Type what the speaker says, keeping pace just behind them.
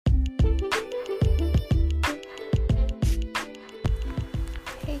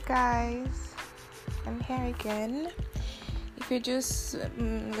guys, I'm here again. If you just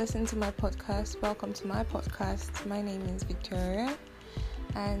listen to my podcast, welcome to my podcast. My name is Victoria,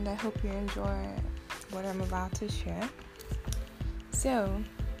 and I hope you enjoy what I'm about to share. So,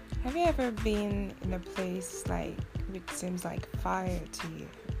 have you ever been in a place which seems like fire to you?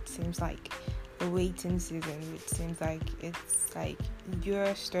 It seems like a waiting season, which seems like it's like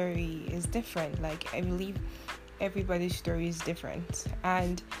your story is different. Like, I believe everybody's story is different,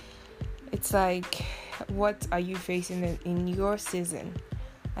 and it's like, what are you facing in your season?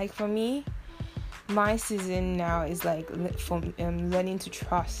 Like, for me, my season now is like from learning to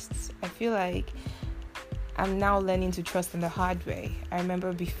trust. I feel like I'm now learning to trust in the hard way. I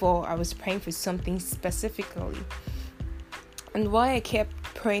remember before I was praying for something specifically, and why I kept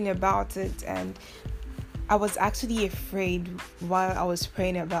praying about it, and I was actually afraid while I was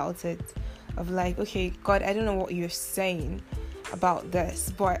praying about it of like, okay, God, I don't know what you're saying about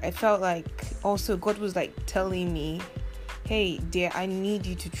this, but I felt like also God was like telling me, hey dear, I need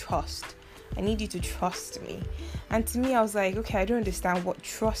you to trust. I need you to trust me. And to me, I was like, okay, I don't understand what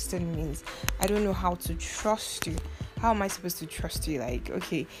trusting means. I don't know how to trust you. How am I supposed to trust you? Like,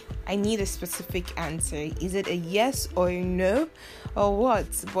 okay, I need a specific answer. Is it a yes or a no or what?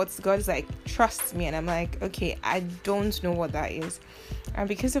 But God is like, trust me. And I'm like, okay, I don't know what that is. And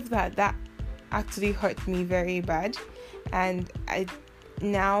because of that actually hurt me very bad. And I've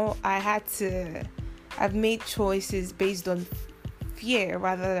made choices based on fear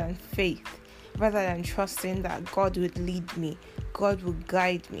rather than faith, rather than trusting that God would lead me, God would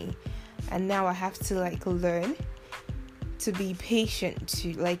guide me. And now I have to learn to be patient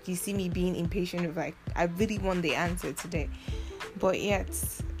too. Like, you see me being impatient of I really want the answer today, but yet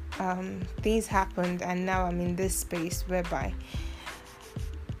things happened, and now I'm in this space whereby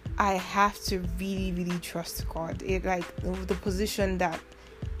I have to really, really trust God. It the position that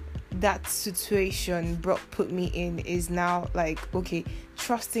situation put me in is now okay,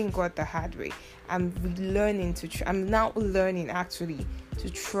 trusting God the hard way. I'm now learning actually to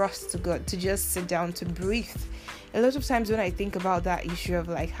trust God, to just sit down, to breathe. A lot of times when I think about that issue of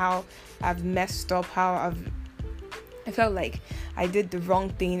how I've messed up, how I felt like I did the wrong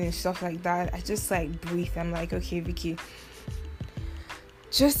thing and stuff like that, I just breathe. I'm like, okay, Vicky,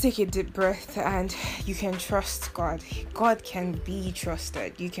 just take a deep breath, and you can trust God. God can be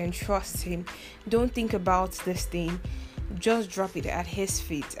trusted. You can trust Him. Don't think about this thing. Just drop it at His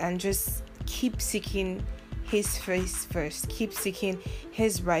feet and just keep seeking His face first. Keep seeking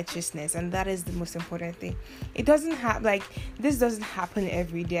His righteousness, and that is the most important thing. It doesn't have this doesn't happen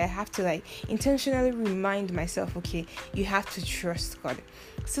every day. I have to intentionally remind myself, okay, you have to trust God.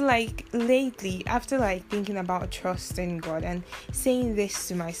 So lately, after thinking about trusting God and saying this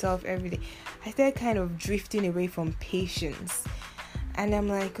to myself every day, I started kind of drifting away from patience. And I'm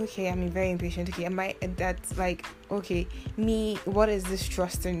like, okay, I'm very impatient. Okay, okay, me, what is this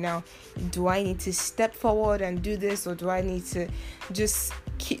trusting now? Do I need to step forward and do this, or do I need to just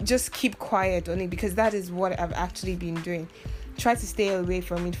keep quiet on it? Because that is what I've actually been doing. Try to stay away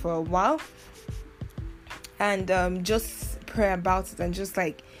from it for a while, and just pray about it, and just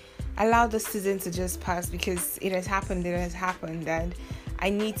allow the season to just pass, because it has happened, and I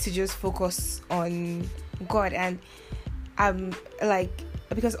need to just focus on God. And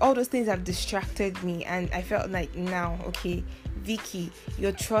because all those things have distracted me, and I felt now, okay, Vicky,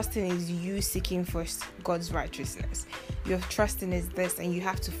 your trusting is you seeking first God's righteousness. Your trusting is this, and you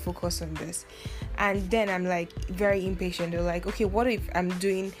have to focus on this. And then I'm very impatient. They're okay, what if I'm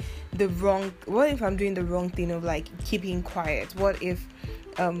doing the wrong thing of keeping quiet? What if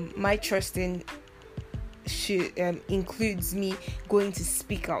my trusting should includes me going to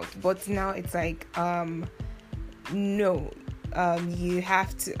speak out? But now it's no, you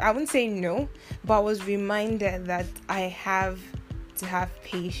have to. I wouldn't say no, but I was reminded that I have to have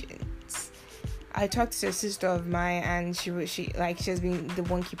patience. I talked to a sister of mine, and she has been the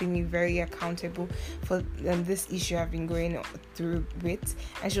one keeping me very accountable for this issue I've been going through with.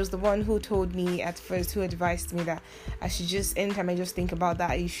 And she was the one who told me at first, who advised me that I should just, anytime I just think about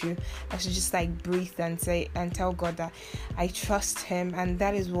that issue, I should just breathe and say and tell God that I trust Him. And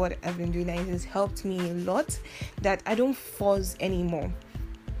that is what I've been doing, and it has helped me a lot, that I don't force anymore.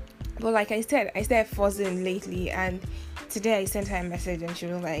 But I said, I started forcing lately, and today I sent her a message, and she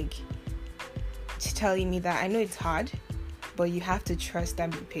was telling me that I know it's hard, but you have to trust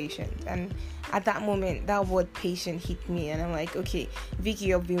and be patient. And at that moment, that word patient hit me, and I'm okay, Vicky,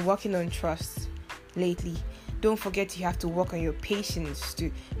 you've been working on trust lately. don't forget you have to work on your patience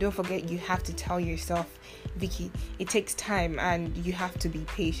too. Don't forget you have to tell yourself, Vicky, it takes time and you have to be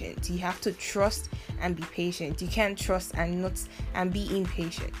patient. You have to trust and be patient. You can't trust and be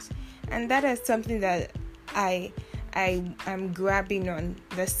impatient. And that is something that I am grabbing on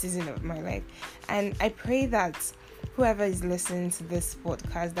this season of my life. And I pray that whoever is listening to this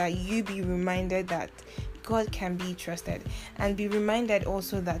podcast, that you be reminded that God can be trusted, and be reminded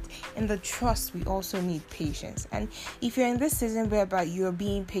also that in the trust we also need patience. And if you're in this season whereby you're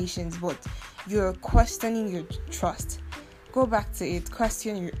being patient but you're questioning your trust, go back to it,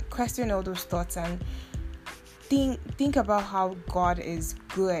 question all those thoughts, and think about how God is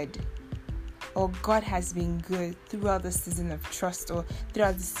good, or God has been good throughout the season of trust, or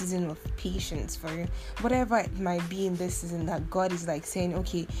throughout the season of patience for you. Whatever it might be in this season, that God is like saying,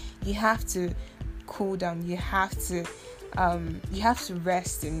 okay, you have to cool down, you have to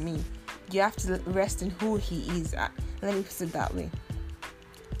rest in me, you have to rest in who He is. Let me put it that way.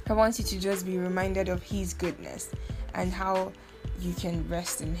 I want you to just be reminded of His goodness and how you can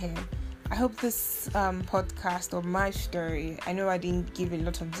rest in Him. I hope this podcast, or my story, I know I didn't give a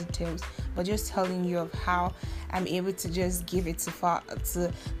lot of details, but just telling you of how I'm able to just give it to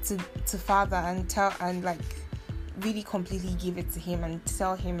Father and tell, and like really completely give it to Him and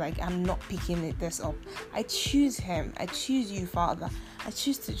tell Him, like, I'm not picking this up. I choose Him. I choose you, Father. I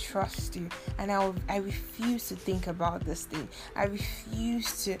choose to trust you, and I refuse to think about this thing. I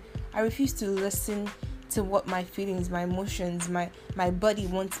refuse to listen to what my feelings, my emotions, my body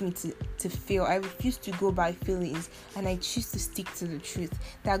wants me to feel. I refuse to go by feelings, and I choose to stick to the truth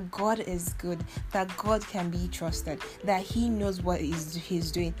that God is good, that God can be trusted, that He knows what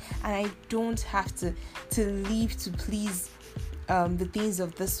He's doing, and I don't have to live to please the things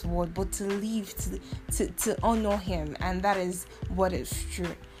of this world, but to live to honor Him, and that is what is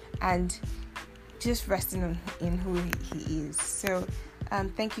true, and just resting in who He is. So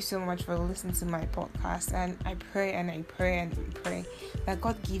thank you so much for listening to my podcast, and I pray that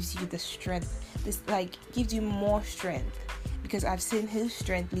God gives you the strength, gives you more strength, because I've seen His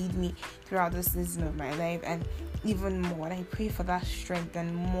strength lead me throughout the season of my life, and even more. And I pray for that strength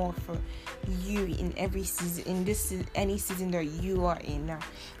and more for you in every season, any season that you are in now.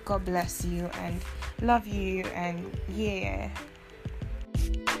 God bless you and love you, and yeah.